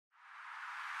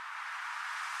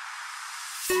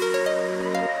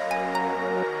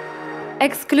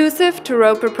Exclusive to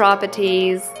Roper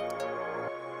Properties.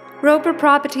 Roper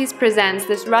Properties presents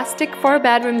this rustic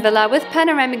 4-bedroom villa with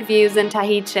panoramic views in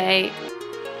Tahiche.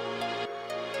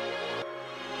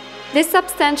 This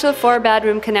substantial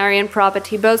 4-bedroom Canarian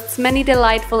property boasts many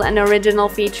delightful and original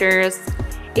features.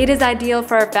 It is ideal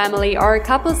for a family or a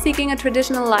couple seeking a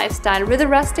traditional lifestyle with a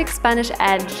rustic Spanish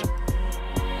edge.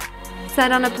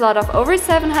 Set on a plot of over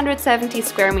 770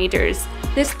 square meters,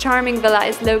 this charming villa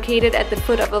is located at the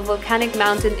foot of a volcanic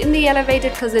mountain in the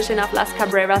elevated position of Las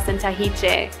Gaviotas in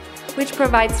Tahiche, which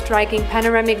provides striking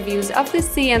panoramic views of the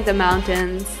sea and the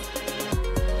mountains.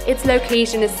 Its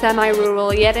location is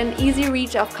semi-rural, yet in easy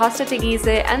reach of Costas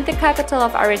and the capital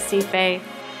of Arrecife.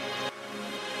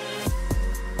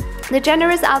 The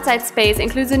generous outside space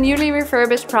includes a newly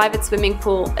refurbished private swimming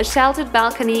pool, a sheltered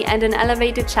balcony and an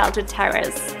elevated sheltered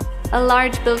terrace, a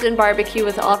large built-in barbecue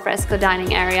with al-fresco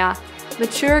dining area,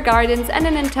 mature gardens and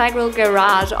an integral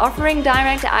garage offering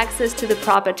direct access to the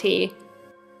property.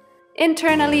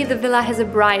 Internally, the villa has a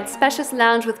bright, spacious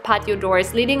lounge with patio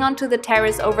doors leading onto the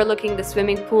terrace overlooking the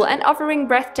swimming pool and offering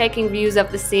breathtaking views of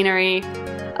the scenery,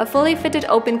 a fully fitted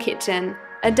open kitchen,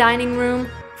 a dining room,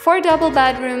 4 double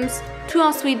bedrooms, 2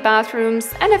 ensuite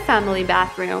bathrooms, and a family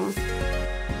bathroom.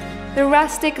 The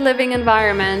rustic living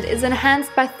environment is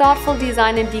enhanced by thoughtful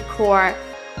design and decor,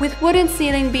 with wooden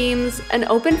ceiling beams, an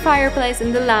open fireplace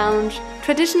in the lounge,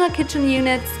 traditional kitchen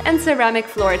units, and ceramic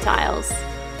floor tiles.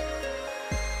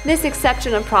 This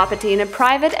exceptional property in a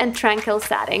private and tranquil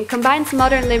setting combines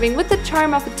modern living with the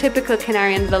charm of a typical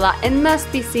Canarian villa and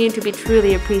must be seen to be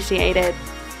truly appreciated.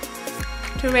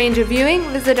 To arrange a viewing,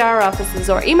 visit our offices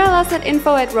or email us at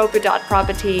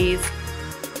info@roper.properties.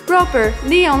 Roper,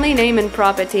 the only name in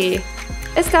property.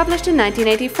 Established in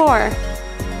 1984.